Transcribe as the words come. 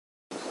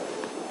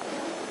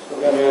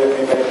a new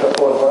microphone.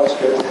 Well, that's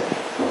good.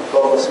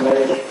 Cordless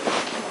mic.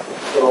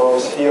 So I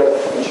was here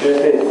on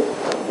Tuesday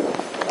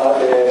at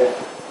the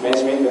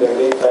men's meeting with a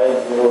great time,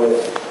 with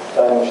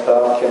Daniel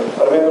Stark. And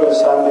I remember on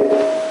Sunday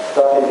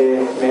started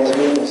the men's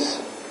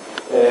meetings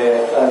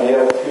and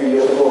here a few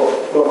years ago.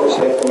 Robert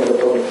said to me that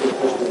probably too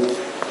close to these.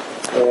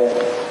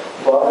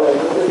 But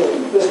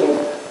listen,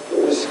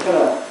 it was kind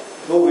of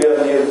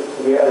nowhere near the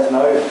way it is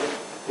now. I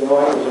think it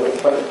was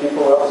about 20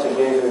 people. That was the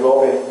days with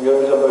Robbie Muir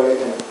was about,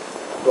 and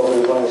Robbie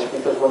was one of the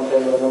speakers one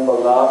time, I remember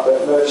that. But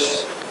now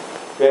it's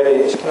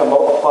kind of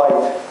multiplied.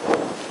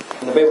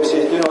 And the Bible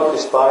says, do not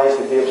despise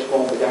the day of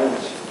small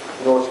beginnings.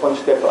 It's one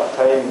step at a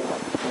time,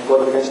 and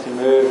God begins to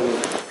move and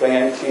bring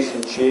increase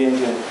and change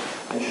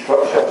and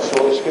structure.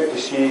 So it's good to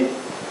see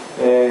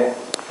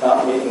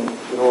that meeting,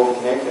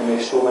 connecting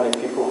with so many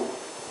people.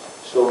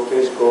 So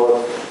praise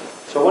God.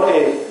 So I want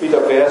to read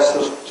a verse.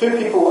 There's two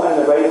people in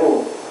the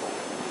Bible.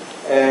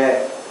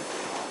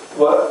 They've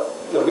got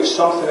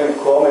something in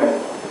common.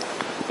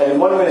 And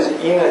one was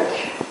Enoch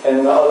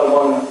and the other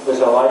one was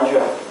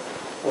Elijah.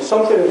 And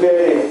something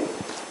very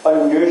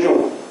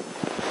unusual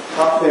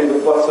happened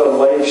with their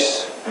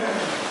lives.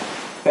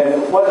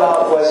 And what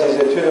that was is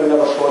the two of them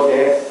never saw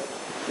death.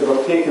 They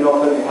were taken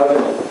up into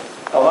heaven.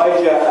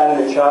 Elijah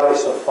and the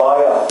chariots of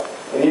fire.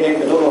 And Enoch,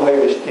 we don't know how he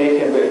was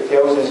taken, but it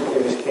tells us he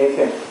was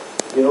taken.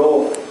 And I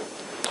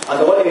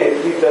want to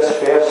read this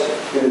verse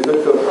in the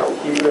book of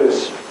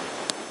Hebrews.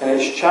 And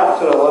it's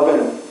chapter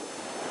 11,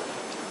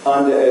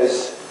 and it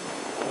is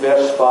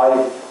verse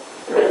 5.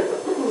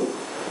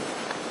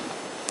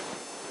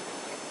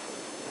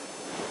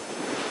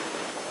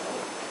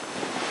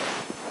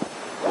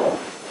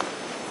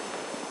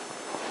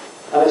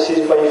 And it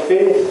says, by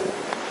faith,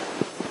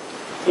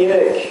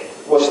 Enoch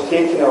was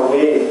taken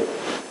away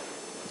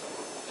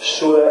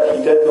so that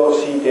he did not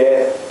see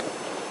death,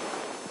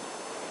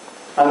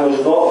 and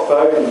was not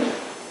found,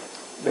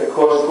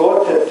 because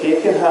God had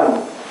taken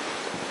him.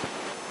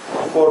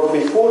 For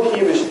before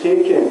he was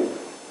taken,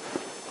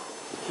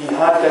 he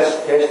had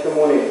this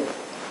testimony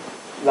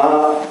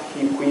that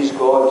he pleased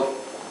God.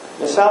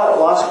 It's that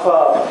last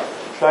part,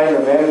 I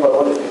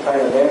wanted to try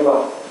and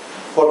remember.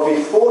 For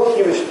before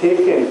he was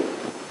taken,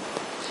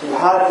 he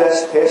had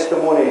this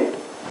testimony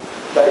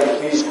that he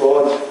pleased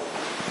God.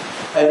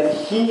 And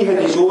he had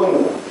his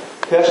own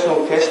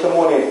personal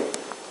testimony.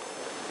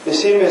 The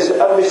same as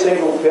every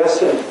single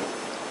person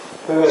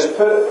who has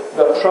put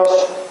their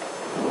trust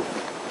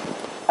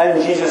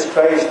in Jesus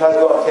Christ has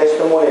got a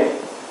testimony.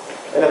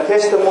 And a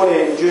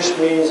testimony just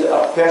means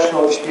a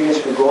personal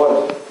experience with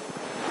God. A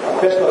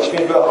personal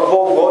experience. But we've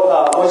all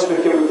got that. Once we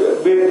get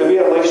the way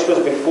our life was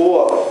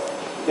before,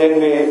 then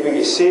we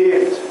get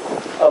saved.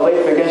 Our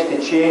life begins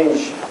to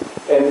change.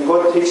 And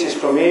God takes us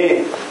from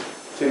A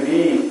to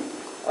B.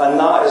 And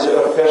that is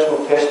our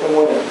personal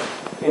testimony.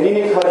 And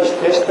Enoch had his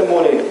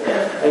testimony.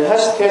 And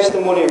his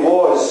testimony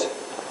was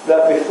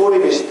that before he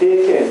was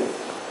taken,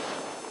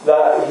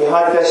 that he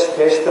had this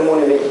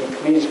testimony that he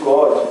pleased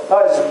God.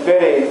 That is a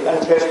very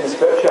interesting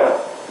scripture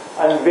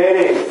and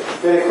very,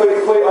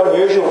 very quite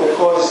unusual,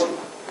 because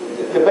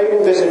the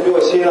Bible doesn't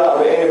really say that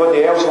about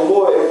anybody else,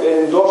 although it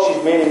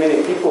endorses many,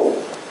 many people.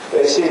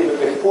 But it says that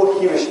before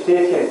he was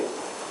taken,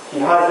 he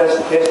had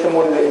this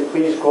testimony that he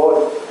pleased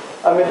God.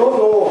 And we don't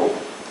know,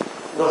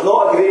 there's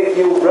not a great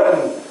deal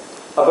written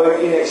about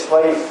Enoch's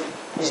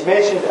life. He's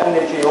mentioned in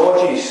the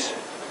genealogies.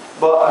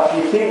 But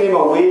if you take them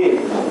away,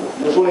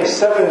 there's only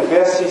 7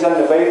 verses in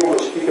the Bible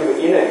that speak about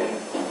Enoch.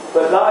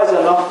 But that is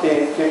enough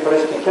for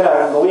us to kind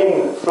of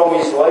glean from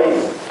his life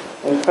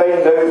and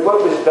find out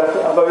what was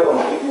different about him.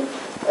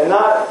 And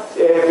that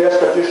verse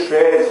I just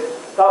read,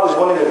 that was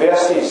one of the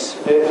verses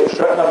that's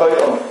written about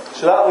him.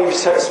 So that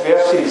leaves 6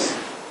 verses.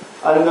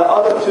 And the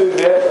other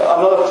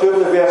another 2 of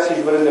the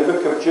verses were in the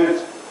book of Jude.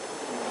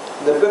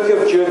 The book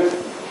of Jude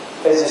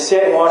is the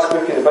second last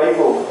book of the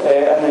Bible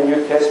in the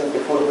New Testament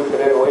before the book of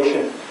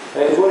Revelation.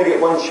 It's only got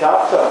 1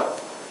 chapter.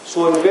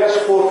 So in verse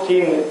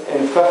 14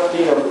 and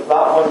 15 of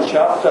that 1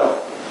 chapter,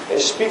 it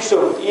speaks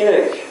of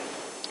Enoch,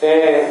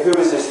 who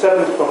was the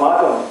 7th from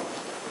Adam.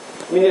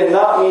 Meaning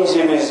that means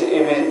he was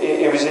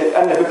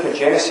in the book of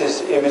Genesis.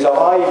 He was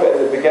alive at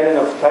the beginning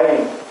of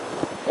time,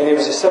 and he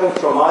was the 7th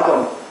from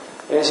Adam.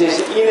 And it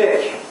says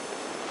Enoch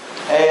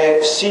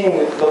seen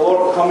the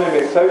Lord coming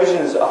with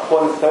thousands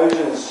upon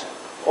thousands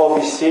of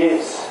his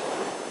saints.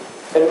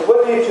 And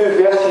what the 2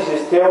 verses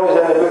is telling us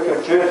in the book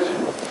of Jude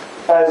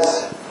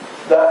is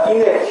that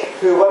Enoch,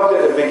 who lived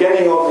at the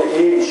beginning of the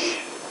age,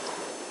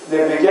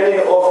 the beginning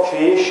of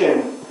creation,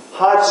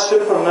 had a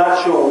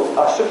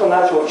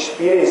supernatural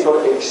experience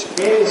or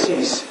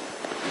experiences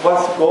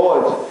with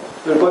God,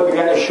 where God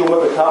began to show him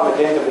what would happen at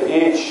the end of the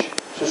age.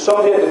 So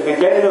somebody at the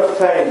beginning of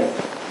time,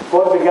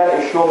 God began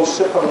to show him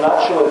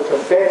supernaturally,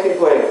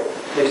 prophetically,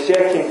 the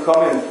second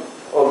coming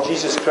of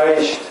Jesus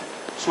Christ.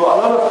 So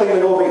another thing we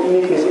know about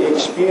Enoch is he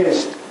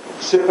experienced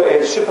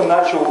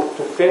supernatural,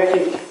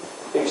 prophetic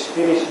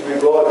experiences with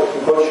God.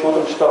 God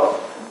showed him stuff,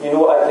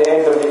 at the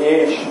end of the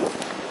age.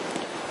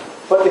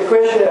 But the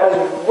question is,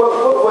 what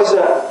was it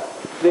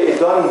that he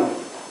done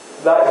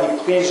that he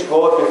pleased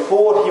God.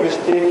 Before he was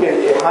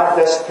taken, he had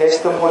this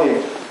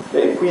testimony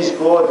that he pleased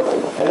God.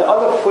 And the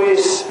other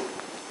place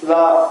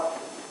that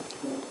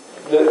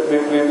we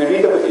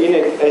read about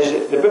Enoch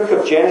is the book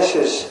of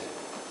Genesis,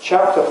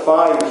 chapter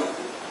 5,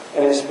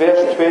 and it's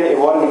verse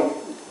 21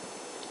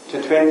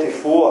 to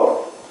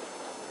 24.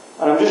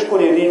 And I'm just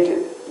going to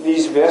read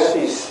these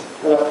verses,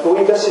 and I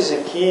believe this is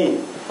the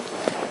key.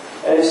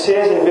 And it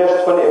says in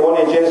verse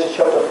 21 in Genesis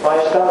chapter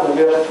 5, starting in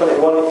verse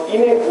 21,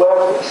 Enoch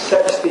lived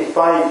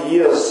 65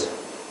 years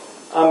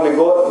and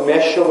begot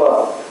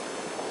Meshulah.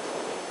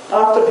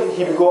 After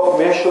he begot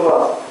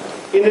Meshulah,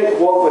 Enoch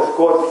walked with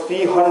God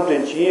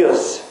 300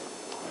 years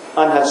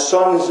and had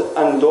sons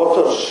and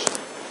daughters.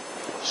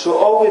 So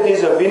all the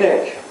days of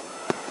Enoch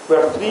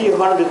were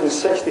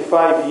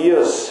 365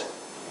 years.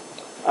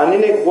 And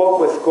Enoch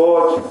walked with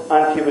God,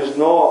 and he was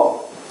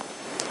not,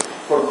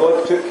 for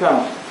God took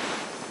him.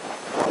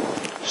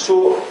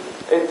 So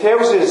it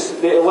tells us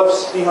that he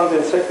lives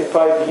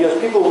 365 years.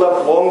 People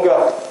lived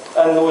longer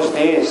in those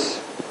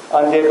days,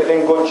 and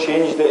then God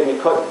changed it and he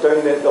cut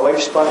down the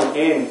lifespan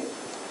again.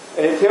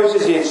 And it tells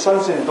us he had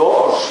sons and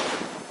daughters.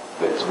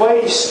 But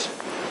twice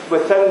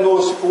within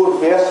those 4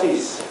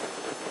 verses,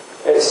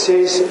 it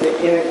says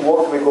that Enoch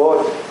walked with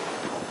God.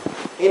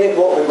 Enoch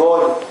walked with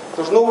God.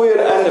 There's nowhere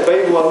in the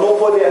Bible, or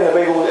nobody in the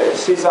Bible that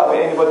says that about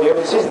anybody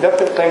else. It says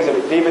different things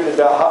about David, as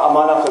a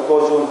man after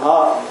God's own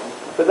heart.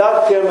 But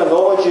that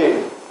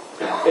terminology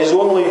is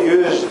only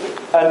used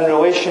in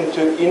relation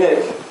to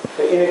Enoch,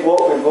 that Enoch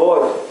walked with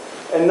God.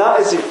 And that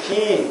is the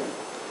key,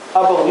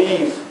 I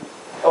believe,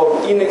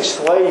 of Enoch's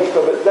life,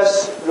 about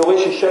this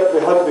relationship we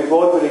had with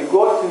God, when he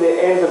got to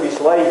the end of his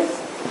life,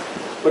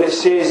 where it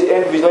says the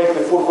end of his life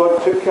before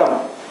God took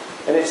him.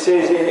 And it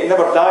says he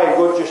never died,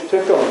 God just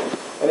took him.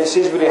 And it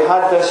says where he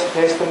had this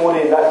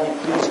testimony that he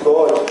pleased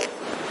God.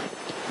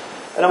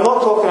 And I'm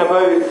not talking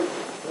about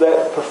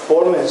the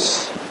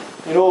performance.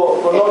 You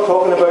know, we're not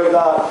talking about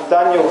that.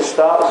 Daniel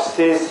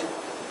says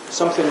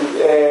something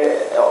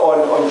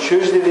on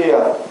Tuesday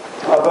there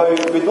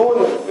about we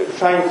don't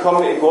try and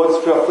come to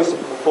God through a place of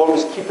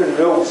performance, keeping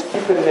rules,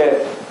 keeping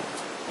the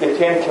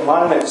 10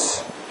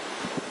 Commandments,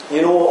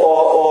 you know,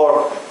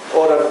 or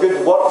our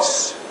good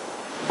works.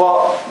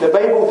 But the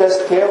Bible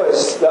does tell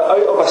us that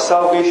out of a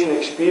salvation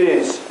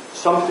experience,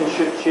 something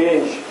should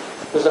change.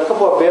 There's a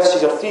couple of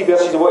verses, or 3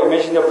 verses I want to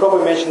mention. I've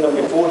probably mentioned them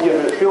before here,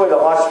 but it's really the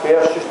last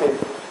verse just to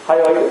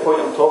highlight the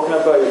point I'm talking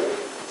about.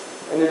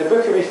 And in the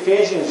book of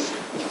Ephesians,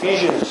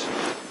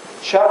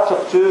 chapter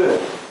 2,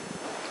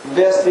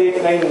 verse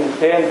 8, 9 and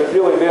 10, but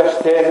really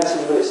verse 10, this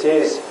is what it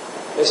says.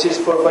 It says,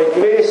 "For by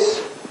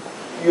grace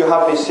you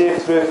have been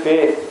saved through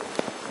faith.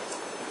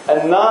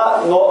 And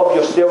that not of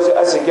yourselves, it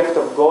is a gift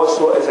of God."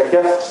 So it's a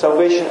gift,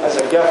 salvation is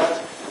a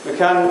gift. We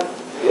can't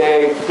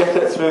get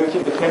it through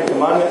keep the 10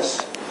 Commandments.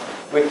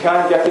 We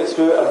can't get it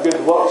through our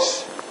good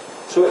works.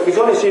 So it goes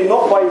on to say,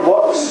 not by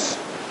works,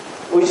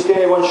 lest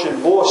anyone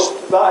should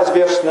boast. That is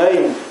verse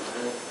 9.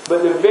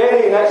 But the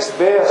very next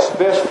verse,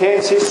 verse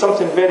 10, says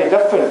something very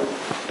different.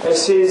 It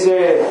says,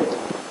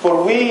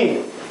 "For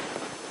we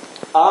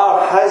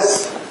are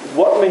his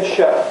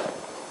workmanship,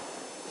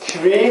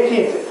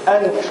 created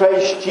in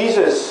Christ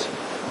Jesus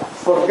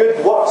for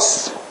good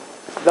works,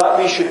 that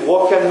we should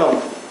walk in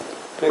them,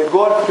 that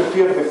God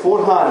prepared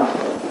beforehand."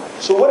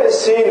 So what it's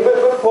saying,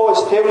 what Paul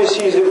is telling us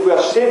is that we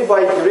are saved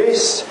by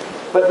grace,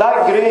 but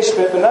that grace,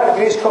 when that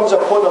grace comes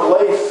upon our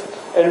life,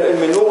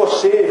 and we know we're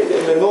saved,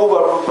 and we know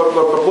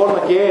we're born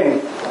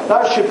again,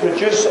 that should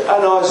produce in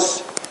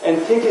us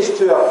and take us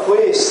to a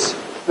place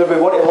that we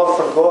want to live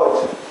for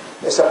God.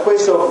 It's a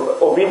place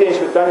of obedience.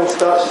 What Daniel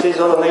says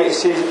the other night, he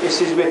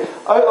says we,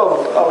 out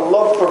of our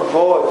love for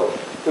God,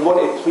 we want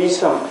to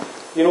please Him.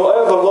 You know,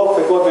 out of our love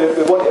for God,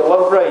 we want to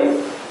live right.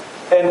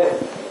 And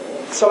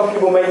some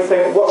people might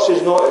think works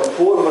is not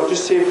important, we're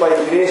just saved by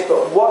grace,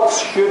 but works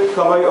should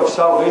come out of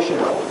salvation.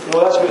 You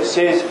know, that's what it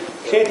says,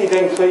 created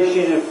in Christ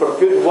Jesus for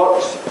good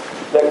works,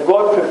 that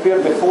God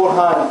prepared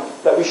beforehand,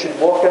 that we should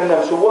walk in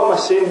them. So what am I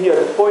saying here?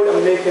 The point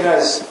I'm making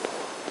is,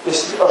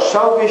 our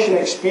salvation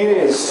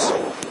experience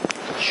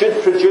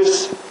should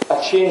produce a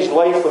changed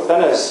life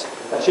within us.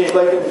 A changed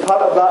life. And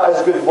part of that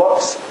is good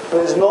works,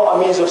 but it's not a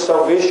means of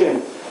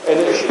salvation. And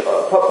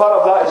part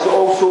of that is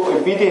also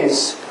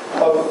obedience.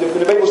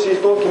 The Bible says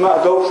don't commit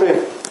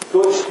adultery,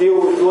 don't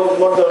steal, don't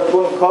murder,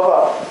 don't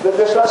covet.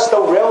 That's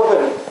still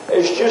relevant.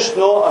 It's just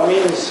not a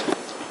means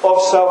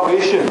of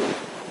salvation.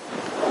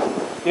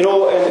 You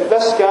know, and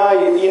this guy,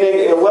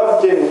 he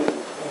lived in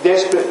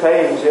desperate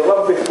times. He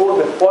lived before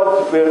the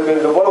flood, where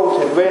the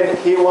world had went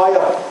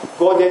haywire.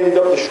 God ended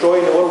up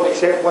destroying the world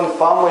except one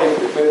family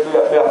with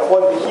a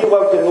flood. But he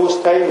lived in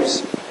those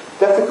times,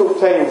 difficult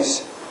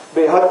times,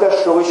 but he had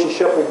this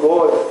relationship with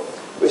God,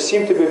 which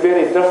seemed to be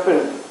very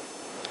different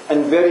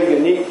and very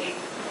unique.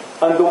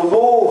 And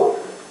although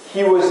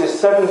he was the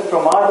 7th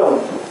from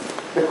Adam,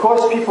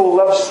 because people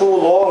lived so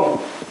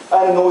long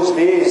in those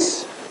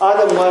days,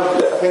 Adam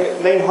lived, I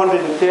think,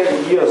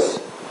 930 years.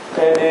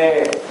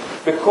 And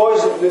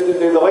because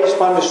the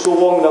lifespan was so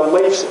long, their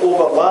lives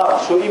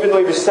overlapped. So even though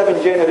he was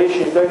 7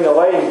 generations down the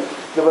line,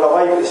 they were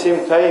alive at the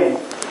same time.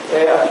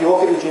 If you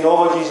look at the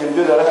genealogies and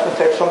do the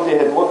arithmetic, somebody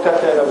had looked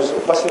at it and I was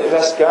listening to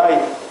this guy.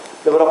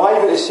 They were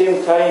alive at the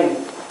same time,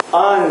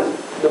 and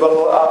they were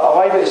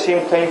alive at the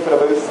same time for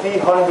about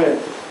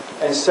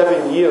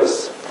 307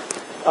 years.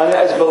 And it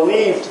is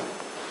believed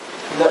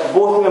that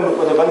both of them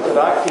would have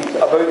interacted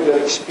about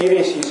their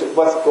experiences with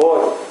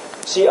God.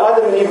 See,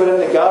 Adam and Eve were in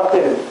the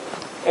garden,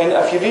 and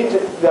if you read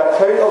the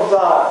account of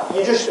that,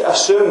 you just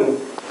assume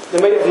they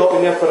might have not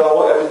been there for a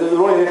lot. They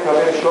were only there for a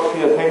very short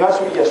period of time. That's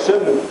what you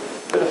assume.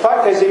 But the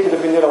fact is, they could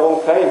have been there a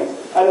long time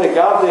in the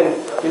garden,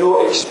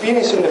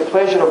 experiencing the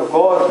pleasure of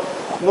God.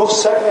 No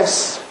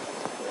sickness,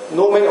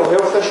 no mental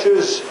health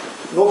issues,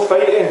 no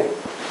fighting,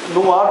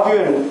 no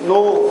arguing,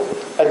 no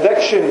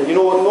addiction,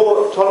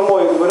 no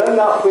turmoil. They were in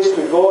that place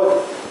with God.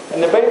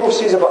 And the Bible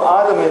says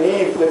about Adam and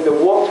Eve that they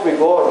walked with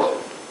God.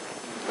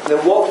 They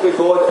walked with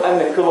God in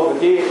the cool of the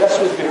day. This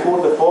was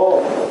before the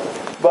fall.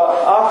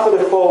 But after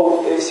the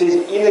fall, it says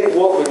Enoch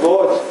walked with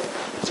God.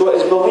 So it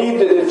is believed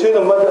that the two of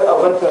them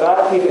have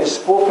interacted and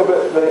spoke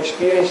about their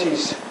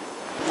experiences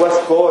with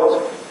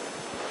God.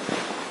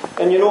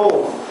 And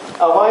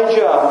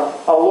Elijah,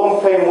 a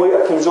long time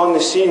later, comes on the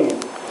scene.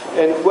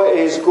 And what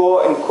he's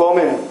got in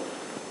common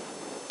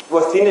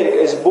with Enoch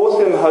is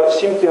both of them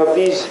seem to have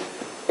these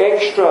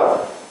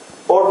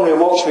extraordinary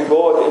walks with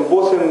God, and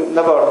both of them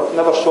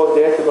never saw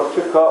death, they were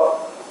took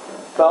up.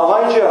 But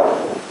Elijah,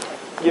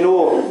 he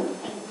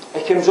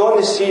comes on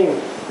the scene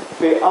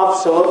from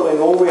absolutely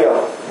nowhere.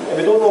 And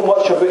we don't know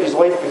much about his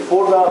life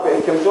before that, but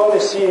he comes on the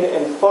scene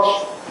in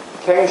 1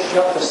 Kings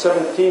chapter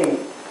 17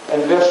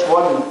 and verse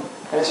 1.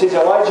 And it says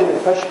Elijah in the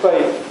fish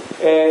pipe,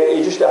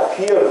 he just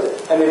appeared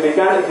and he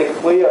began to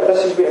declare,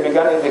 this is what he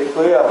began to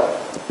declare: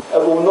 it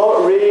will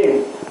not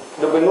rain,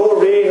 there will be no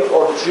rain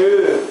or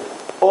dew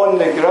on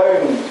the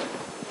ground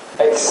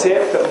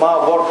except at my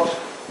word.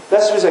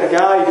 This was a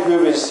guy who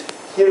was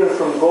hearing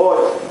from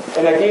God.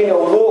 And again,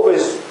 although it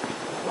was,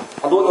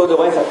 I don't know the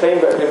length of time,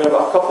 but I remember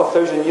a couple of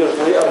thousand years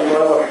later, you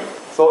never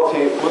thought to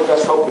look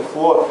this up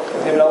before.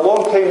 And a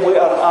long time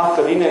later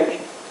after Enoch,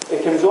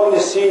 it comes on the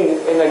scene,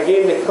 and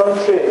again the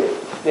country,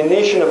 the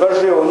nation of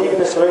Israel, and even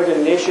the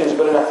surrounding nations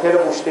were in a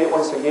terrible state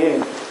once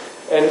again.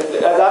 And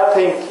at that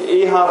time,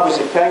 Ahab was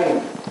the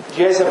king,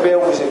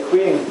 Jezebel was the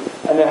queen,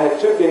 and they had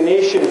took the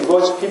nation,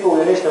 God's people,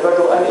 the nation of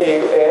Israel,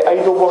 into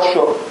idol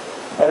worship.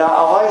 And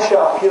Elisha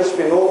appears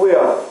from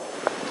nowhere,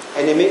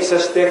 and he makes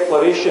this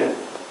declaration,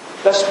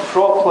 this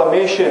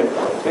proclamation,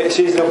 that it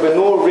says there will be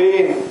no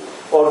rain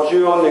or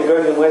dew on the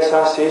ground unless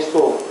I say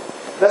so.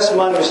 This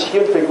man was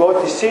here for God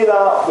to say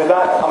that with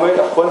that amount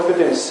of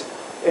confidence.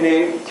 And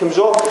he comes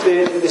off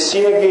the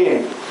scene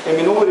again, and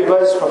we know where he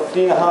was for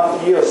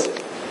 3.5 years.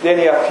 Then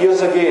he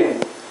appears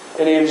again,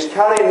 and he was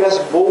carrying this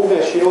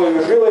boldness. He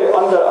was really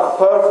under a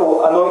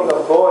powerful anointing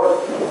of God.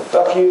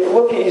 But if you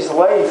look at his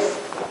life,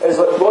 it's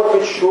like God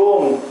would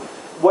show him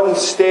one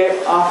step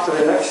after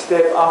the next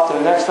step after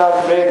the next. I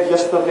read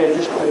yesterday,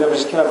 just when I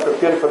was kind of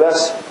preparing for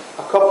this,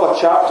 a couple of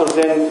chapters,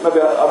 then maybe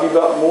a wee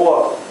bit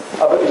more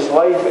about his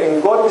life,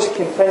 and God was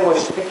continually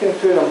speaking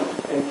to him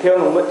and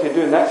telling him what to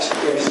do next.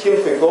 He was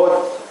hearing from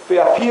God, but he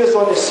appears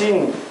on the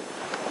scene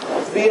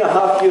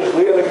 3.5 years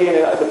later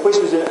again. The place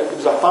was a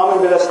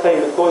famine by this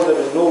time because there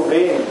was no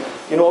rain.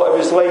 It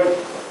was like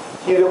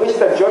he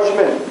released a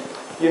judgment,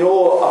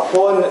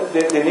 upon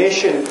the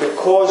nation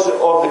because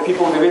of the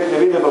people, the way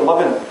they were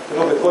living.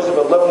 Because they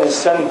were living in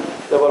sin,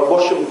 they were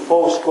worshipping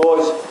false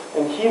gods,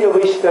 and he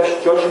released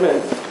this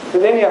judgment.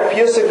 But then he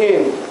appears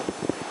again,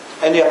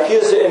 and he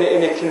appears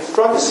and he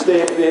confronts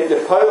the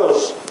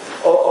powers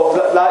of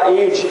that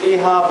age,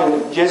 Ahab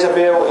and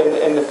Jezebel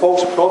and the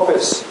false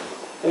prophets.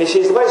 And he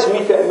says, let's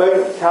meet at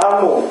Mount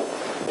Carmel.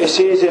 He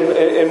says,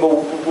 and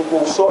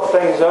we'll sort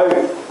things out.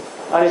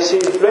 And he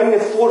says, bring the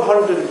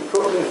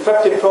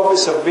 450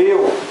 prophets of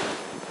Baal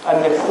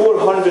and the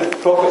 400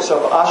 prophets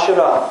of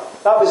Asherah.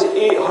 That was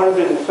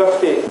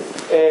 850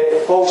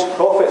 false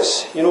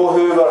prophets, who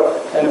were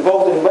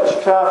involved in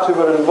witchcraft, who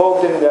were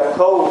involved in the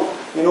occult,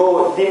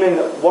 demon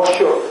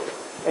worship.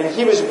 And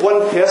he was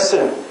one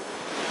person,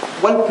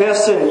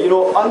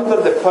 under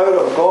the power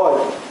of God,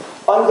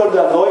 under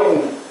the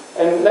anointing.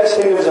 And next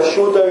thing there was a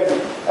showdown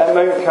at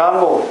Mount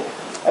Carmel.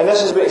 And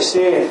this is what he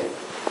said.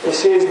 He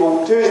says,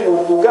 we'll get a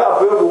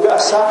bull, we'll get a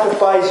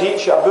sacrifice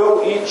each, a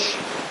bull each,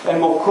 and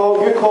you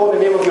call in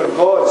the name of your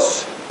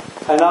gods,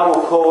 and I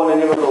will call in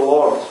the name of the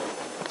Lord.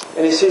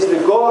 And he says, the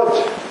God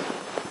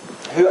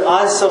who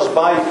answers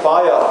by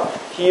fire,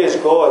 he is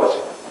God.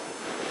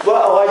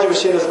 What Elijah was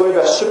saying, there's going to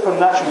be a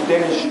supernatural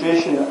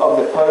demonstration of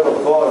the power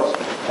of God,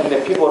 and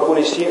the people are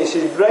going to see it. He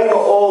says, bring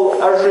all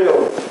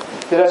Israel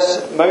to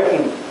this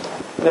mountain.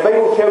 And the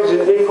Bible tells us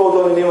that they called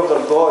on the name of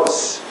their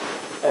gods,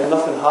 and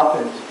nothing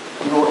happened.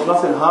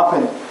 Nothing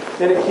happened.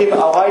 Then it came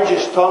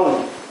Elijah's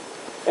turn.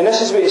 And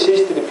this is what he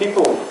says to the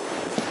people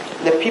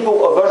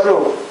of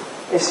Israel.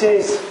 He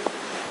says,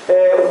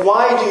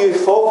 why do you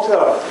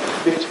falter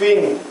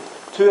between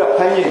two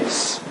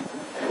opinions?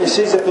 He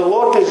says, if the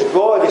Lord is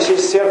God, he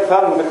says, serve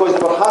him, because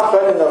they were half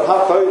in and they were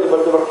half out, they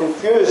were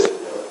confused,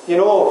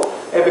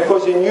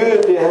 because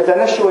they had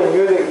initially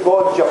knew that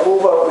God,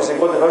 Jehovah, was the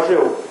God of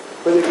Israel,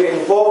 but they get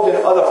involved in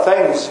other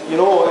things, in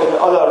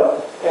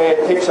other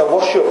types of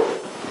worship.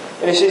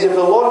 And he says, if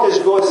the Lord is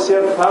God,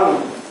 serve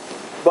him,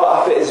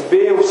 but if it is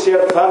Baal,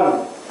 serve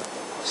him.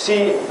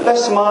 See,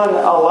 this man,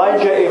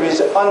 Elijah, he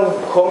was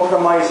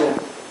uncompromising.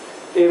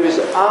 He was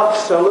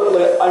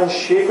absolutely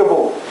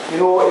unshakable. He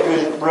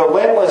was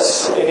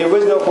relentless, and he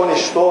was not going to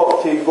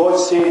stop till God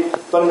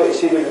done what he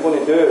said he was going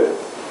to do.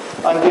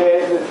 And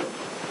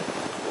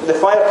the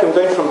fire came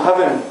down from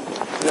heaven,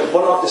 and it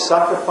burnt up the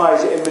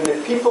sacrifice. And when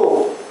the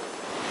people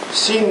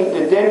seen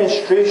the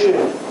demonstration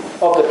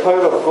of the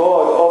power of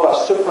God, of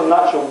a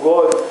supernatural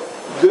God,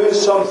 doing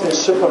something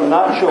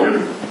supernatural,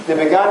 they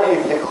began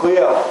to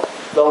declare,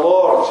 the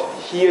Lord,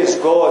 He is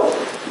God.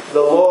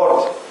 The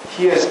Lord,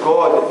 He is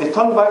God. They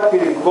turned back to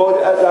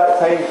God at that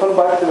time, turned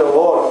back to the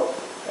Lord.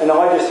 And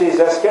Elijah says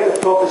this, get the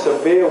prophets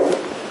of Baal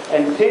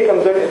and take them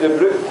down to the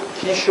brook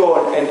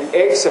Kishon and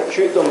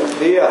execute them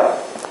there.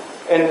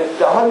 And it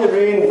hadn't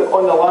rained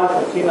on the land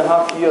for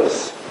 3.5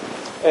 years.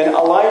 And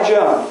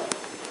Elijah,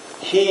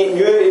 he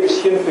knew he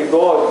was hearing from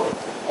God.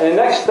 And the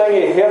next thing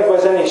he heard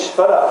was in his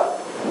spirit.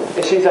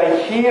 He says,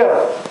 I hear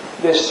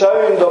the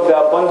sound of the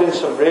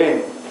abundance of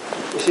rain.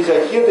 He says,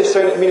 I hear the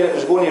sound, meaning it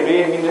was going to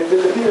rain. Meaning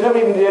the people never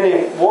even did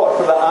any water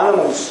for the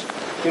animals.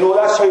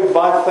 That's how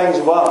bad things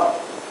were.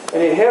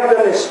 And he heard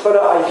in his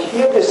spirit, I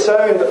hear the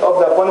sound of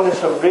the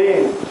abundance of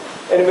rain.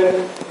 And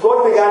when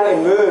God began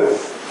to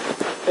move,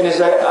 and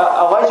as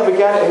Elijah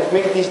began to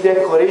make these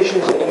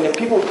declarations, and the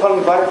people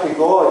turned back to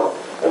God,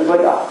 it was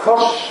like a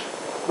curse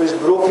was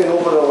broken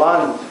over the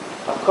land.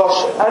 A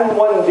curse. In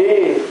one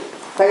day,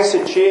 things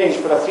had changed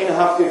for a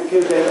 3.5 year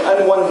period.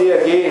 And in one day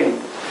again,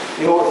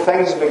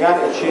 things began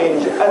to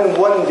change. In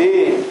one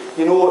day,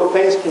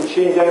 things can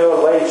change in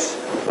our lives.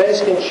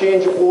 Things can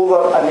change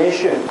over a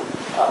nation.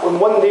 In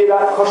one day,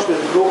 that curse was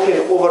broken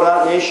over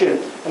that nation.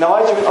 And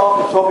Elijah went up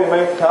the top of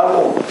Mount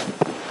Carmel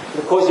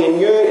because he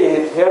knew he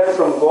had heard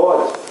from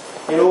God.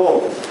 And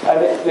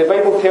the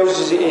Bible tells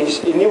us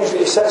he kneels,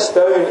 he sits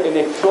down and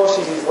he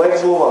crosses his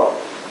legs over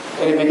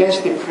and he begins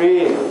to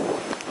pray.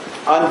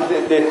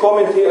 And the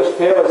commentators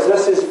tell us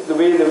this is the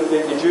way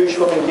the Jewish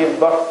woman gave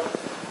birth.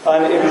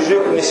 And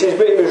he says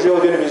what he was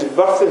really doing, he was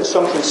birthing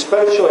something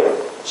spiritually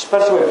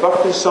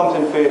birthing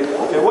something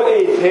for what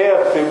he had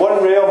heard from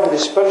one realm to the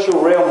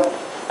spiritual realm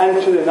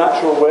into the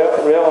natural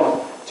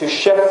realm to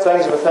shift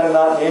things within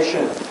that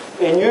nation.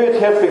 He knew he'd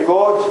heard from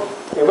God,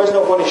 he was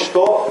not going to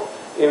stop,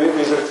 he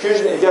was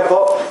refusing to give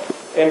up.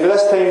 And by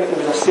this time there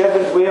was a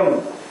servant with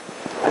him,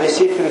 and he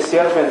said to the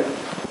servant,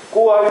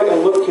 go out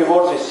and look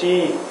towards the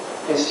sea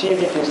and see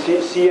if you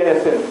can see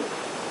anything.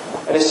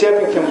 And the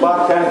servant came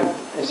back in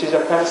and says,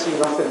 I can't see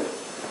nothing.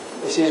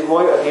 He says, go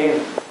out again.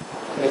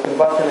 And he came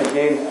back in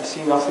again, I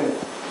see nothing.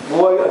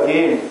 Go out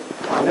again.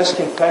 And this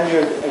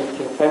continued and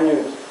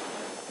continued.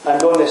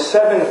 And on the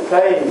 7th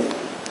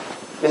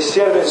time, the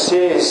servant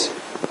says,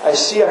 I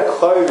see a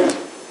cloud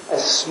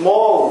as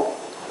small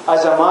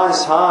as a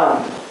man's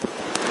hand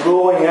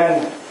rolling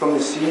in from the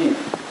sea.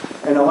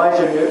 And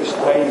Elijah knew it was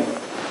time.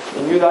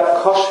 He knew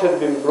that curse had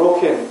been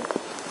broken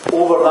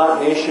over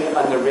that nation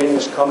and the rain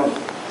was coming.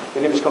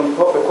 And it was coming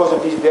because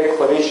of these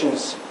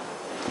declarations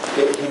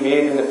that he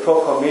made and the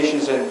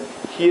proclamations and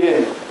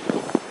hearing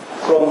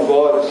from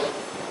God.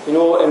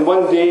 And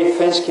one day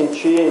things can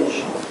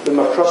change when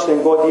we're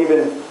trusting God even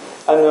in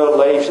our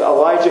lives.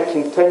 Elijah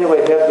continually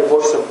heard the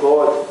voice of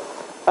God.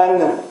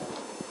 In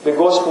the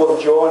Gospel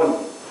of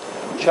John,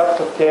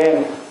 chapter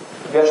 10,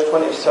 verse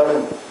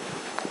 27,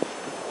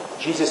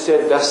 Jesus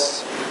said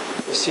this.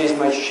 He says,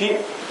 my sheep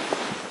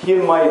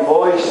hear my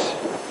voice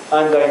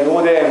and I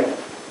know them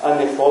and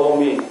they follow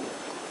me.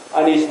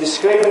 And he's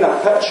describing a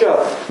picture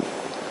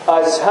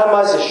as him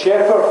as a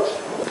shepherd,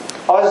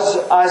 us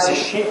as a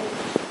sheep.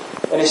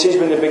 And he says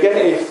when we begin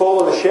to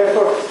follow the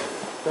shepherd,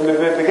 when we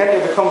begin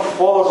to become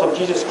followers of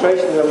Jesus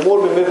Christ, and the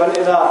more we move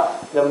into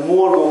that, the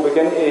more we'll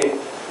begin to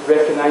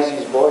recognise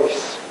his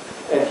voice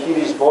and hear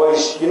his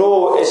voice.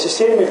 It's the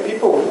same with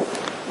people.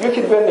 You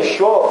could be in the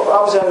shop.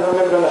 I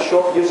remember in a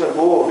shop years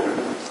ago,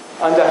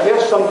 and I heard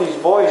somebody's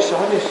voice.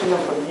 I hadn't seen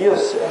them for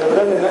years, and they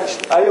were in the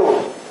next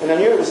aisle, and I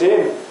knew it was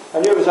him. I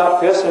knew it was that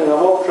person, and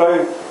I walked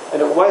round,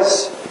 and it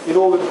was. The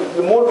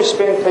more we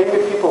spend time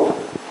with people,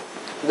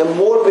 the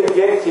more we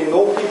get to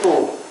know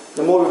people,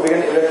 the more we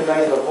begin to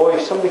recognise their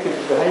voice. Somebody could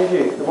be behind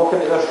you, they walk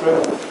into this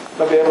room,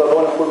 maybe earlier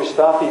on before we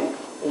started,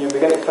 and you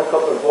begin to pick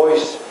up their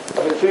voice.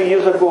 About 2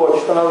 years ago,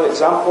 just another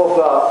example of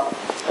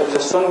that, it was a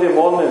Sunday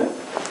morning,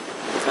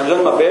 I was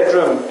in my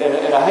bedroom,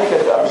 and I think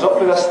I was up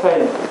to this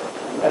time,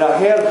 and I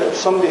heard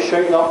somebody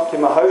shouting up to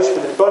my house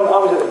from the front. I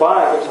was at the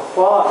back, it was a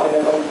flat, and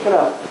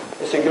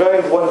it's a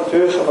ground 1,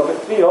 2, so I'm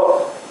about 3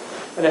 up.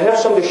 And I heard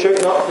somebody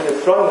shouting up to the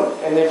front,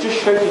 and they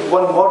just shouted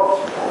one word,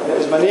 and it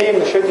was my name.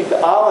 They shouted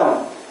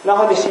Alan, and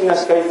I hadn't seen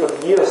this guy for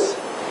years.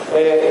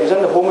 He was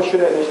in the homeless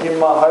unit, and he was near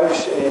my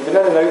house, and he'd been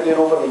in and out there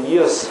over the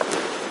years.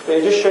 But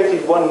he just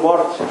shouted one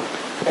word,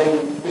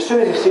 And as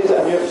soon as he says it,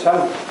 I knew it was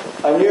him.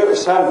 I knew it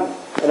was him.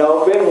 And I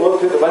went and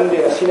looked out the window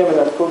and I seen him and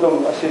I told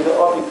him, I said,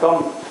 up you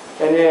come.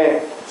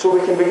 And so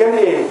we can begin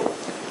to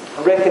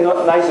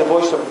recognise the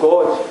voice of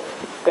God.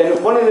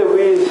 And one of the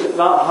ways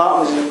that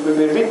happens is when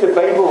we read the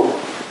Bible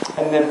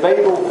and the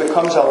Bible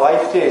becomes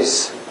alive to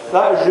us,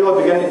 that is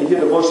really beginning to hear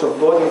the voice of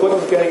God. And God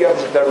is beginning to give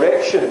us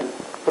direction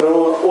for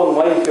our own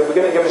life. He's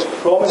beginning to give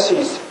us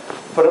promises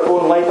for our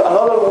own life.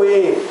 Another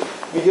way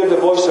we hear the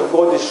voice of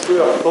God is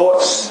through our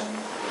thoughts.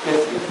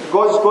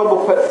 God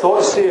will put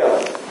thoughts there,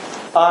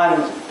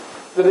 and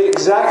they're the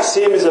exact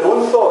same as our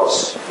own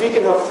thoughts. We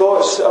can have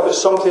thoughts about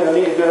something, I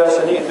need to do this,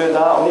 I need to do that,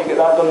 I need to get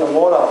that done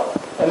tomorrow,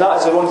 and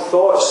that is our own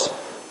thoughts.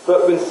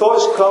 But when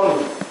thoughts come,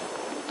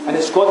 and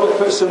it's God that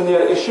puts them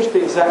there, it's just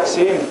the exact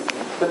same.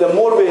 But the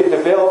more we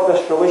develop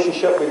this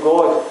relationship with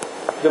God,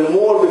 the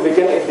more we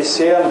begin to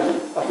discern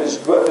if it's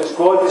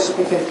God that's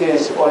speaking to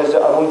us, or is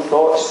it our own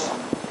thoughts.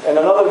 And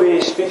another way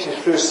He speaks is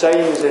through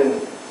signs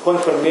and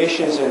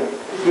confirmations and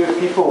through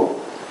people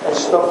and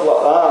stuff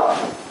like that.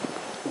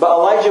 But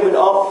Elijah went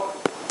up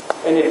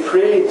and he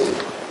prayed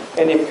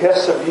and he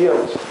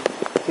persevered.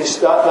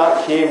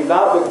 That came.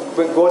 That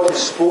what God had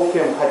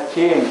spoken had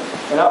came.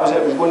 And that was it.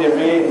 It was going to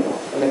rain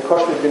and the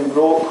curse had been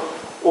broke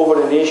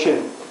over the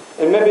nation.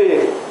 And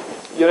maybe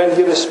you're in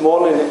here this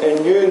morning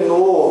and you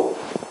know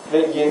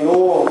that you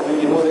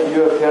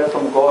have heard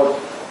from God.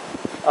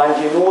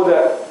 And you know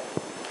that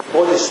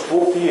God has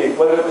spoke to you,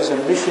 whether it was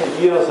in recent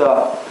years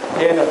or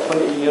 10 or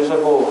 20 years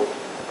ago.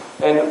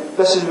 And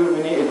this is what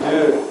we need to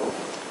do.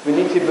 We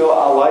need to be like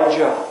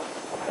Elijah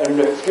and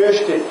refuse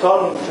to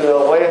turn to the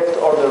left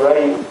or the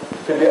right,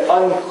 to be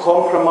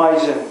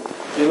uncompromising,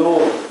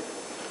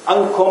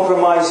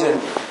 uncompromising,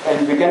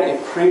 and begin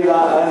to pray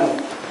that in,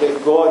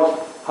 that God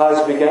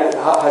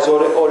has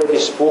already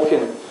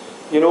spoken.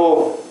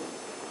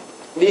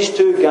 These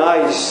two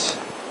guys,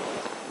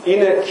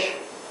 Enoch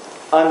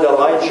and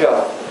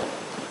Elijah,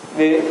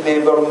 they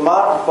were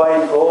marked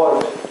by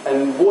God,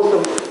 and both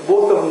of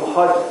them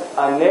had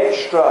an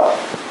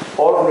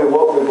extraordinary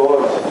walk with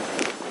God.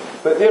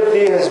 But their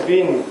day has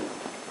been,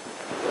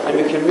 and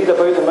we can read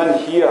about them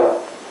in here.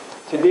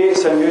 Today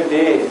it's a new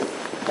day,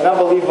 and I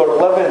believe we're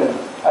living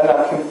in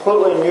a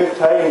completely new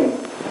time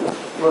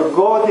where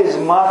God is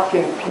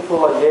marking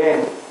people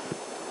again,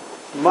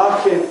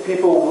 marking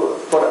people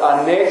for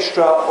an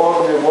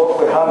extraordinary walk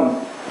with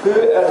Him. Who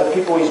are the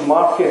people He's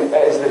marking?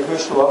 It is the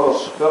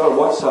whosoever's, whoever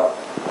wants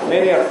it.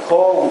 Many are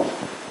called,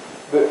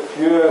 but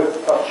few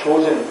are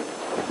chosen.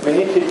 We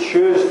need to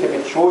choose to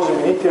be chosen.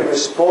 We need to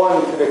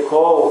respond to the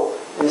call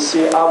and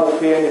say, I will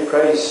pay any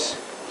price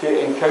to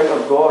encounter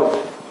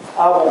God.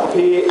 I will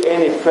pay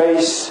any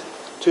price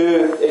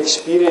to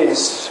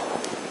experience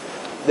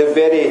the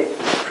very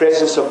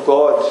presence of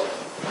God.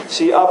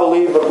 See, I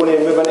believe we're going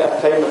to move into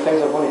a time where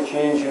things are going to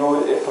change.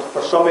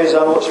 For some of us, I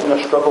know it's been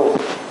a struggle.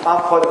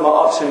 I've had my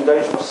ups and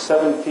downs for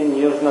 17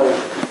 years now.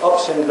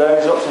 Ups and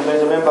downs, ups and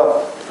downs. I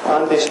remember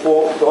Andy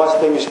spoke, the last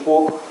time he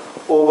spoke,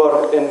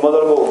 over in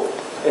Motherwell.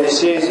 And he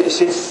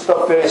says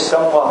stuff very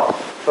similar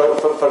for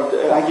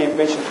I think he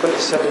mentioned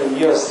 27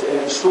 years. And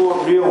it's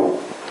so real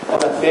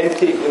and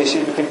authentic. And he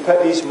says we can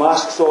put these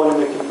masks on and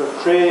we can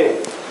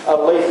portray our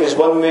life is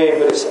one way,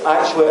 but it's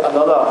actually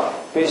another.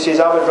 But he says,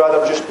 I would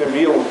rather just be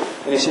real.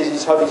 And he says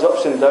he's had these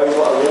ups and downs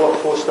like a roller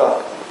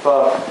coaster.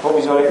 For hope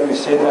he's alright when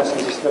he's saying this,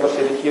 and he's never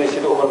said it here, he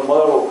said it over in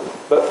Motherwell.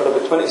 But for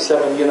about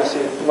 27 years, I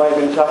said, my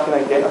goodness, I can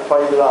identify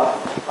with that.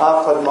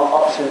 I've had my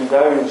ups and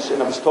downs,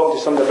 and I was talking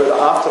to somebody about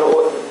it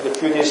after the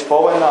few days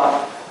following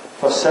that.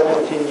 For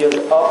 17 years,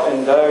 up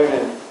and down,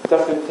 and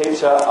different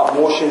types of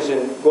emotions,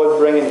 and God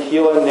bringing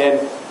healing, then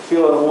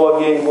feeling low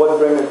again, God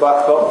bringing me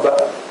back up. But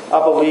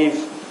I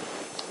believe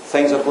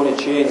things are going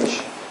to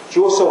change.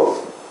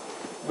 Joseph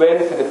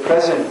went from the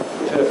prison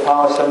to the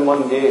palace in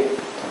one day.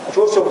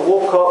 Joseph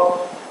woke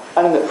up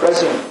in the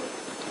prison.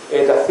 He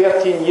had a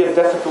 13-year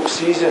difficult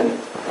season,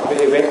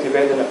 but he went to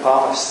bed in the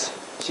palace.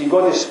 See,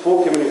 God had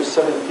spoken when he was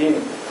 17.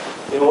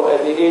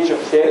 At the age of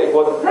 30,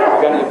 God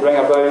began to bring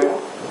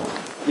about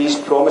these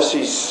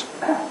promises.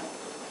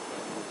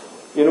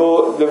 The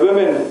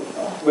woman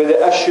with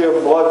the issue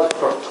of blood,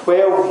 for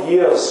 12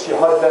 years she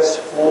had this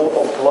flow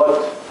of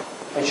blood.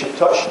 And she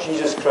touched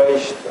Jesus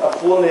Christ.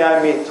 If only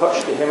I may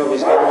touch the hem of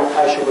His garment,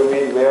 I shall be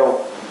made well.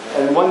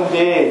 And one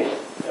day,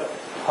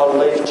 her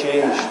life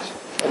changed.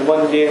 And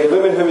one day, the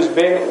woman who was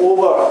bent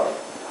over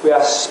with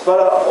a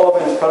spirit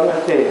of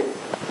infirmity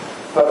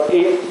for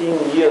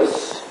 18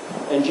 years,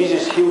 and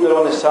Jesus healed her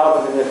on the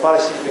Sabbath, and the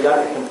Pharisees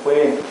began to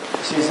complain.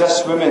 He says,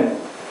 this woman,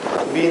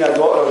 being a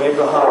daughter of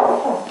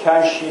Abraham,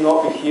 can she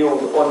not be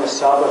healed on the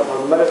Sabbath?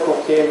 Her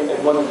miracle came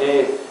in one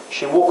day.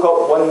 She woke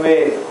up one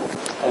way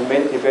and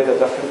went to bed a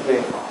different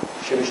way.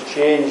 She was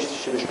changed,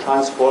 she was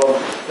transformed.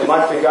 The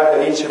man from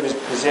Gadarenes who was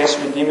possessed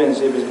with demons,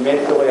 he was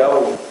mentally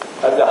ill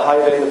at the high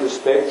end of the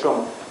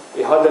spectrum.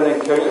 He had an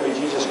encounter with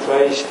Jesus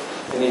Christ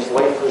and his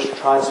life was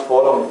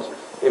transformed.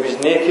 He was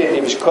naked,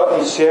 he was cutting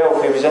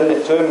himself, he was in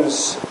the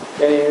tombs,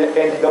 and he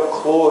ended up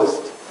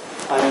clothed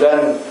and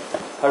in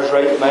his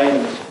right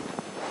mind.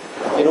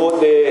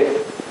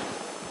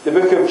 The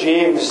book of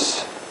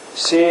James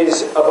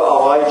says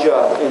about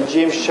Elijah in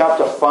James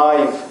chapter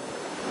 5,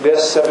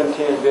 verse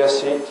 17 and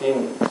verse 18.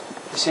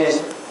 It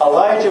says,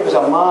 Elijah was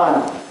a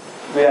man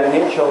with a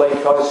nature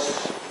like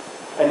us,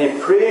 and he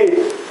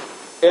prayed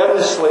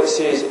earnestly. It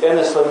says,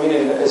 earnestly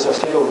meaning, as I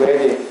said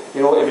already,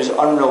 it was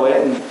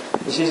unrelenting.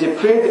 He says he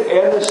prayed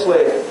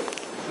earnestly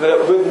that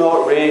it would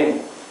not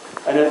rain,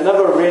 and it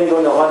never rained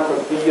on the land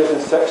for 3 years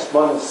and 6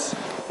 months.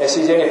 It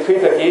says then he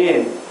prayed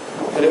again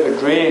that it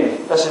would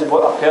rain. This is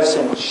what a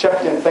person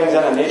shifting things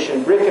in a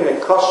nation, breaking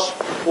the curse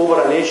over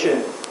a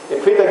nation. He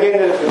prayed again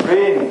that it would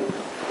rain.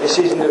 It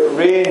says that it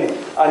rained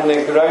and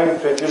the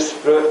ground produced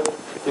fruit.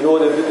 The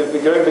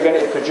ground began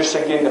to produce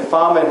again. The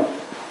famine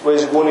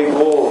was going to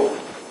go.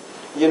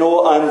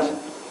 And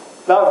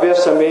that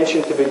verse I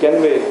mentioned to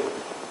begin with,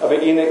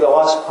 about Enoch, the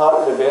last part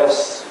of the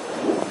verse,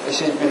 it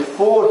says,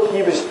 before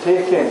he was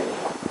taken,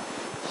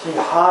 he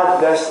had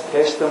this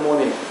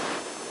testimony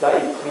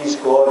that he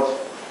pleased God.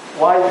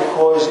 Why?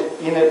 Because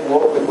Enoch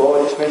walked with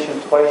God. It's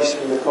mentioned twice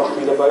when we first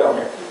read about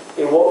him.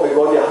 He walked with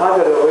God. He had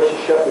a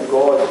relationship with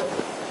God.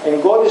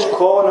 And God is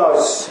calling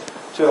us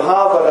to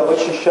have a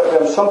relationship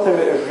with Him, something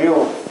that is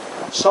real,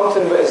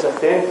 something that is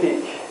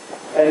authentic.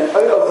 And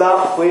out of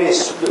that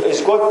place,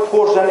 as God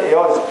pours into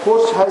us,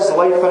 pours His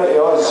life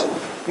into us,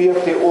 we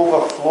have to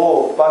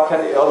overflow back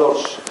into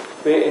others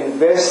by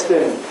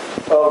investing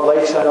our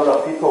lives in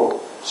other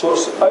people. So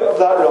it's out of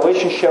that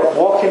relationship,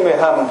 walking with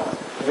Him,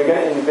 we begin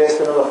to invest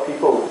in other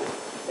people.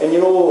 And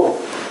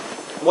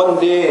one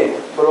day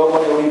we're all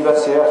going to leave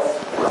this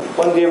earth.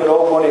 One day we're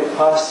all going to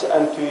pass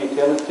into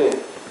eternity.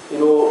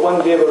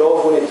 One day we're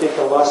all going to take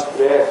our last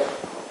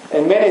breath.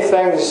 And many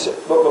things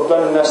that we've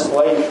done in this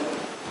life,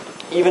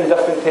 even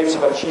different types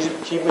of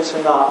achievements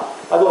in that,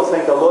 I don't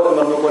think a lot of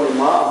them are not going to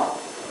matter.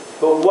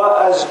 But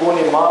what is going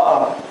to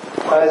matter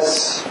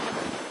is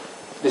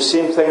the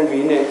same thing with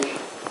Enoch.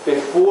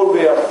 Before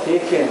we are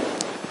taken,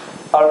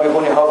 are we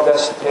going to have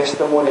this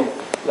testimony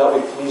that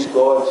we please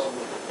God?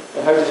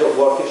 And how does it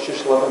work? It's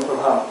just living for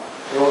Him.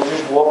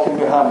 Just walking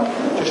with Him.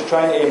 Just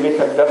trying to make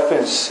a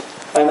difference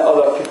in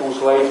other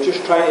people's lives.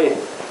 Just trying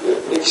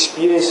to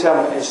experience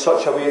Him in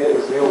such a way that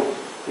is real.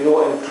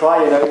 And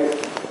crying out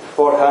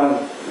for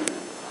Him.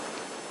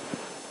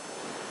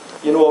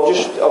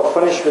 I'll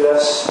finish with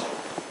this.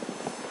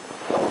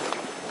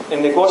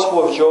 In the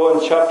Gospel of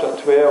John, chapter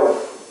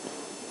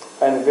 12,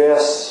 and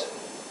verse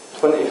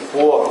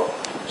 24.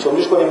 So I'm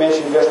just going to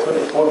mention verse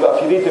 24, but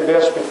if you read the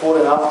verse before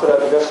and after it,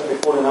 the verses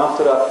before and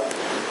after it,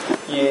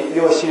 you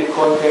really see the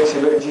context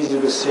of what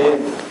Jesus was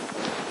saying.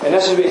 And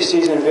this is what He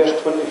says in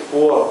verse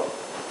 24.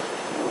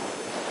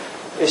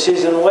 It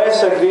says,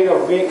 unless a grain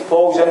of wheat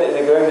falls into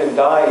the ground and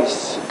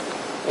dies,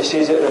 it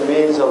says it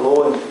remains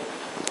alone.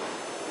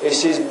 It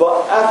says,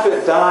 but if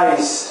it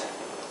dies,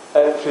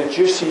 it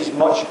produces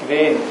much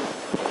grain.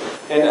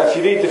 And if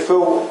you read the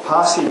full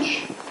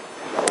passage,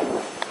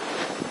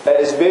 it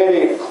is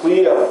very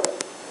clear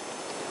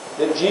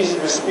that Jesus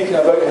was speaking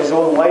about His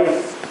own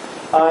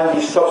life and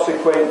His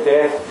subsequent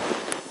death.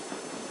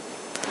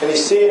 And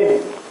He's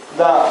saying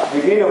that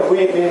the grain of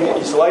wheat, meaning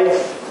His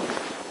life,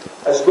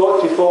 has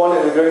got to fall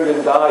into the ground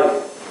and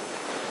die.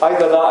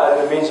 Either that,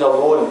 it remains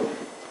alone.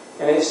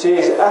 And it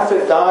says, if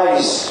it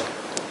dies,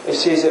 it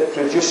says it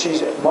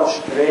produces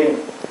much grain.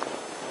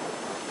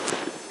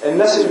 And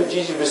this is what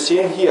Jesus was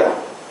saying here.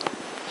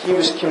 He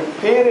was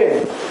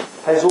comparing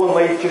His own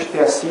life just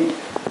to a seed.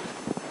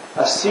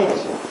 A seed.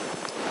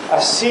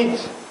 A seed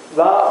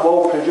that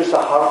will produce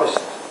a harvest.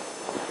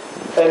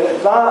 And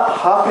that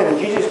happened.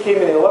 Jesus came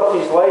and He lived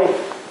His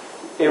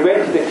life. He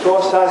went to the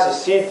cross as a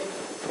seed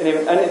and He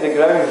went into the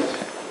ground.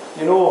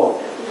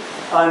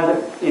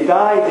 And He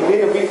died. The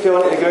grain of wheat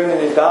fell into the ground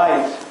and He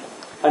died.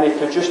 And He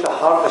produced a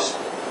harvest.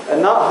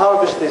 And that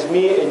harvest is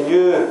me and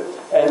you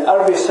and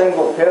every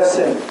single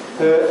person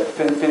who,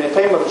 from the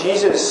time of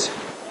Jesus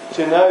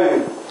to now,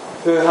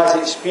 who has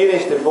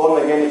experienced the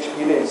born again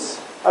experience.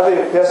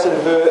 Every person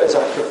who is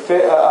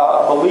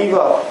a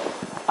believer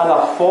and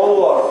a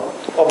follower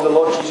of the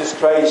Lord Jesus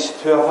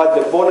Christ, who have had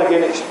the born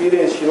again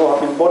experience,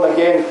 have been born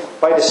again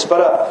by the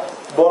Spirit,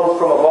 born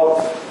from above.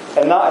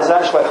 And that has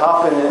actually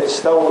happened, and it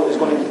still is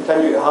going to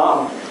continue to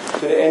happen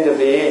to the end of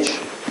the age.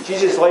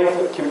 Jesus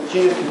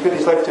compared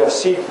His life to a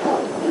seed,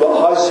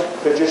 but has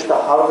produced a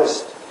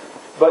harvest.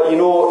 But it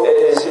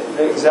is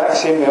the exact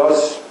same with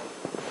us.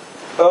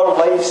 Our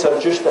lives are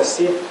just a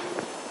seed.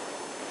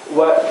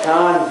 What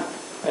can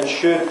and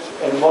should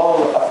and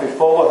will, if we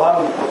follow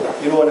Him,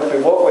 and if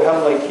we walk with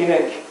Him like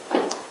Enoch,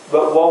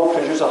 but will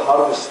produce a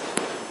harvest.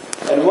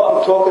 And what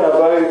I'm talking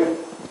about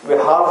with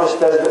harvest is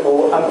that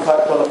will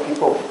impact other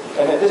people.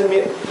 And it doesn't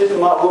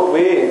matter what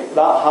way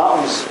that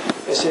happens.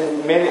 It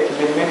can be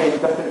in many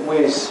different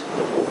ways.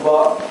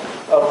 But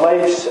our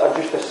lives are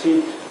just a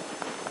seed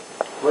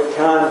which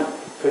can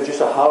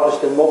produce a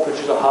harvest and will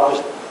produce a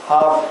harvest,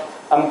 have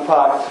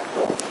impact.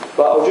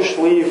 But I'll just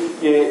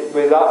leave you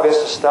with that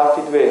verse I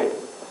started with.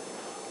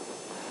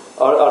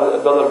 Or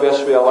the other verse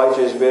with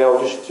Elijah as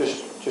well.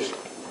 Just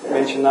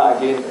mention that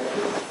again.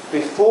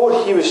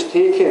 Before he was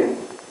taken,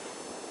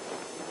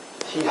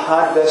 he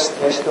had this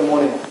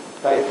testimony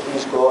that he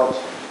pleased God.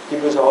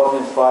 Hebrews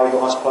 11:5, the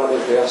last part of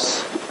the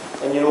verse.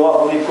 And you know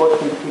what? I believe God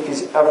can take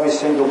us every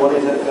single one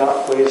of us into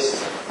that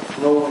place.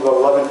 You know,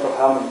 we're living for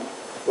Him.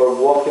 We're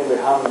walking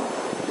with Him.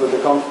 We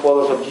become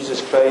followers of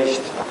Jesus Christ.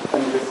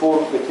 And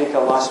before we take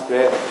our last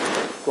breath,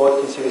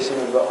 God can say the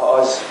same about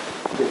us.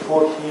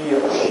 Before he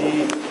or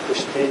she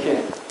was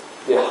taken,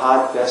 they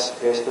had this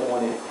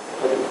testimony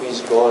that it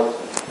pleased God.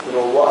 You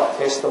know, what a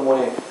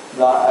testimony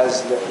that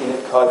is that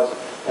Enoch had.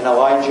 And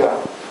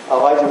Elijah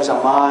was a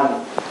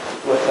man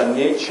with a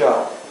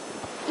nature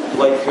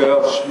like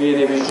ours. He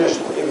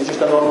was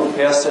just a normal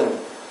person,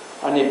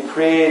 and he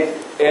prayed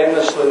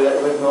earnestly that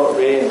it would not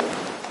rain,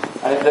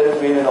 and it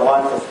didn't rain in the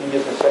land for 3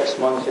 years and 6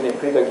 months, and he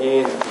prayed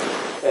again,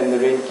 and the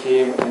rain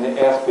came, and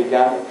the earth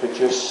began to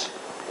produce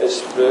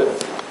its fruit.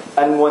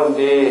 And one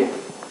day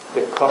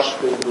the curse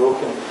was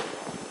broken,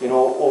 you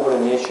know, over a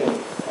nation,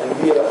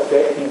 and we are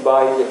affected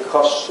by the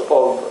curse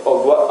of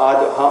what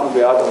happened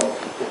with Adam,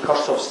 the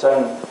curse of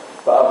sin.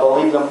 But I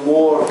believe the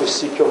more we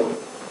seek Him,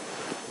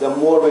 the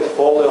more we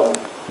follow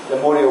Him, the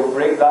more He'll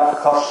break that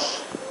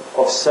curse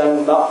of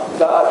sin,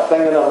 that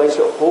thing in our lives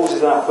that holds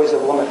us in a place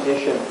of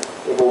limitation.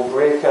 He will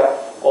break it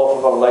off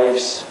of our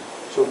lives.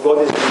 So God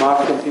is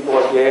marking people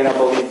again, I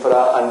believe, for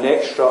an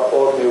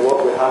extraordinary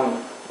walk with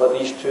Him. But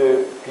these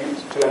two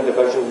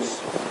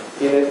individuals,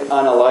 Enoch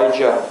and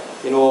Elijah,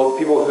 you know,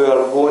 people who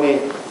are going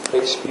to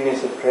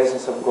experience the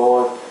presence of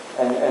God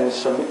in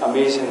some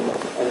amazing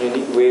and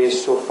unique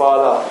ways. So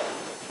Father,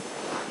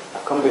 I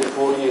come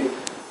before you,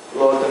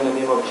 Lord, in the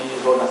name of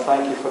Jesus, Lord, and I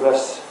thank you for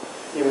this,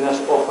 even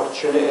this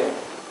opportunity.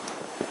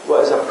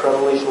 What is a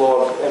privilege,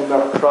 Lord, and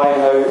we're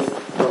crying out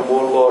for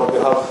more, Lord. We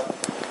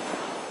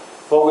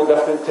have all the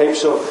different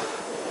types of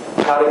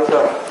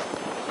character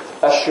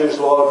issues,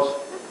 Lord,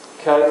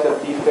 character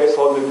defects,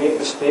 Lord. We make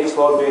mistakes,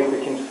 Lord,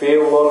 we can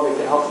fail, Lord, we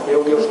can have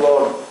failures,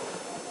 Lord,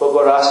 but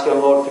we're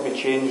asking, Lord, to be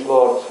changed,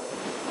 Lord.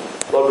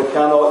 Lord, we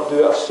cannot do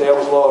it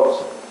ourselves,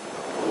 Lord,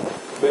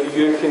 but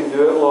you can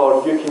do it,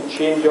 Lord. You can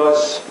change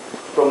us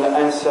from the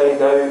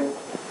inside out.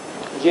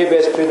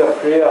 Jabez prayed a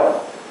prayer,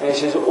 and he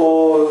says,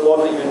 oh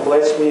Lord, that you would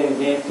bless me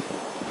indeed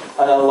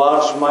and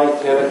enlarge my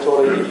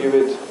territory, that you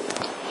would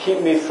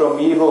keep me from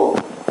evil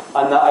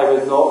and that I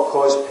would not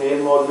cause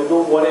pain, Lord. We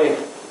don't want to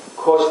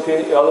cause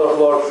pain to others,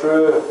 Lord,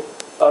 through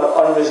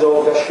our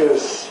unresolved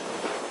issues.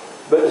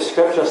 But the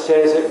Scripture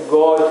says that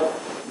God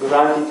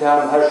granted to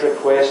him his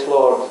request,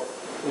 Lord.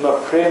 And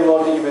we're praying,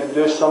 Lord, that you would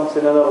do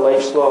something in our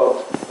lives,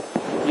 Lord.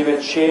 You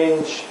would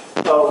change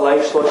our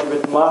lives, Lord. You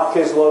would mark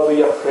us, Lord, with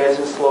your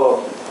presence,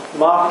 Lord.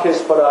 Mark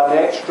us for an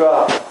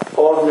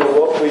extraordinary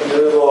walk with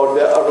you, Lord.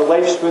 That our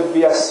lives would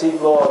be a seed,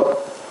 Lord,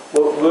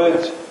 what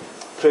would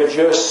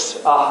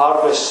produce a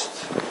harvest.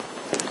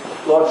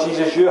 Lord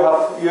Jesus, you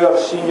have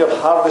seen your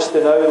harvest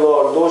now,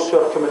 Lord. Those who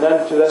are coming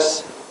into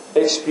this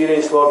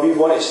experience, Lord, we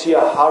want to see a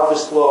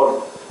harvest,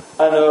 Lord,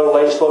 in our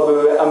lives, Lord,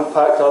 where we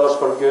impact others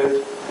for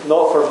good.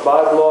 Not for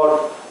bad,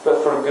 Lord,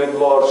 but for good,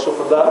 Lord. So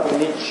for that we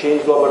need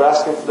change, Lord. We're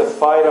asking for the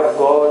fire of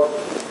God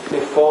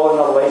to fall in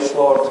our lives,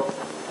 Lord.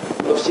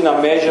 We've seen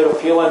a measure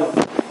of healing,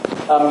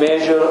 a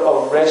measure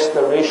of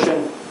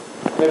restoration,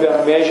 maybe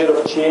a measure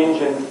of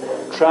change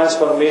and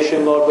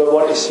transformation, Lord. We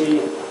want to see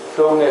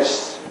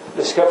fullness.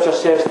 The Scripture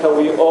says, till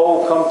we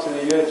all come to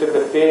the unity of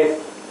the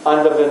faith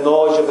and of the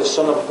knowledge of the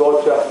Son of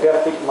God, to a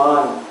perfect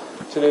man,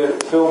 to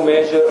the full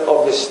measure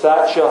of the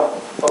stature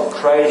of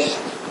Christ.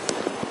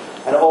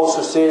 And it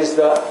also says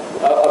that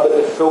about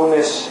the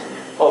fullness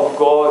of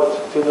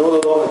God, to know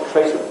the Lord of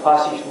Christ with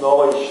passes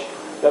knowledge,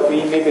 that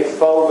we may be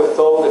filled with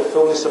all the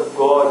fullness of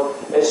God.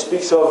 It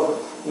speaks of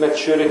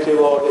maturity,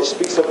 Lord. It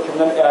speaks of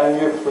coming into a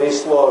new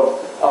place, Lord.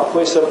 A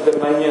place of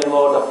dominion,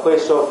 Lord. A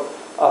place of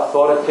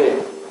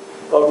authority.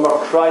 Lord,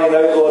 we're crying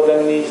out, Lord,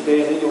 in these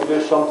days that you'll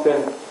do something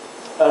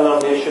in our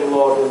nation,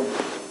 Lord,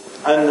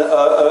 and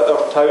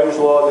our towns,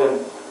 Lord,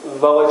 and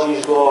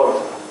villages, Lord,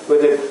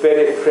 with the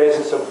very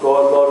presence of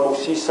God, Lord. We'll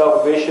see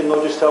salvation,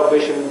 not just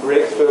salvation,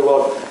 breakthrough,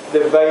 Lord.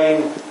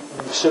 Divine,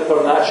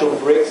 supernatural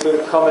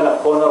breakthrough coming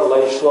upon our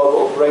lives, Lord.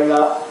 Will bring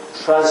that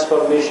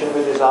transformation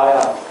we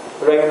desire.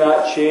 Bring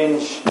that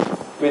change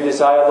we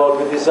desire,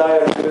 Lord. We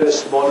desire you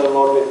this morning,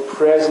 Lord, with the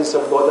presence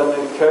of God, an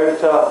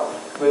encounter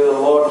with the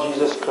Lord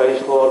Jesus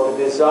Christ, Lord.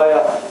 We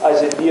desire,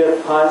 as the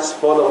deer pants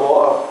for the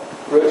water,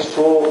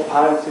 so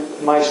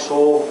pants my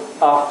soul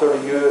after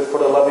you for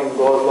the living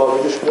God,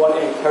 Lord. We just want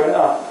to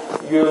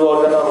encounter you,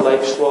 Lord, in our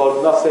lives,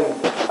 Lord.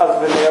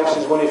 Everything else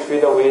is going to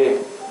fade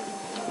away,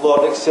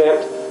 Lord,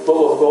 except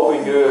what we've got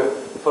with you.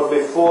 For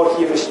before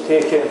he was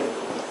taken,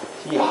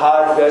 he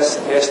had this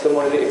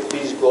testimony that he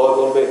pleased God,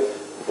 Lord. We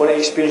want to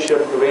experience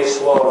your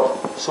grace, Lord,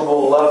 so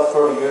we'll live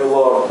for you,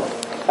 Lord,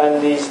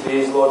 in these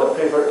days, Lord. I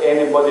pray for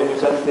anybody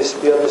who's in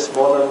despair this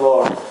morning,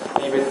 Lord,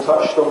 that you would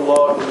touch them,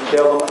 Lord, and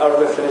tell them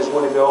everything is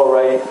going to be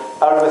alright,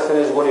 everything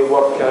is going to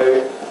work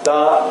out.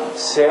 That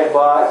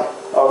setback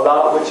or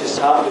that which has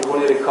happened, you're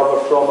going to recover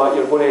from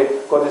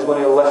it. God is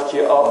going to lift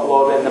you up,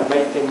 Lord, in the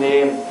mighty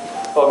name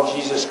of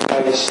Jesus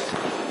Christ.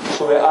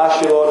 So we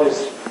ask you, Lord,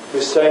 as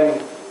we sing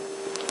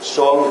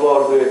songs,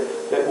 Lord,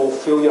 we that we'll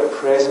feel your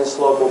presence,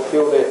 Lord. We'll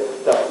feel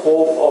the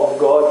hope of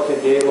God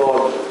today,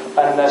 Lord,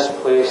 in this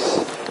place.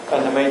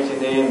 In the mighty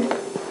name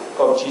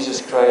of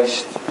Jesus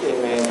Christ.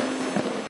 Amen.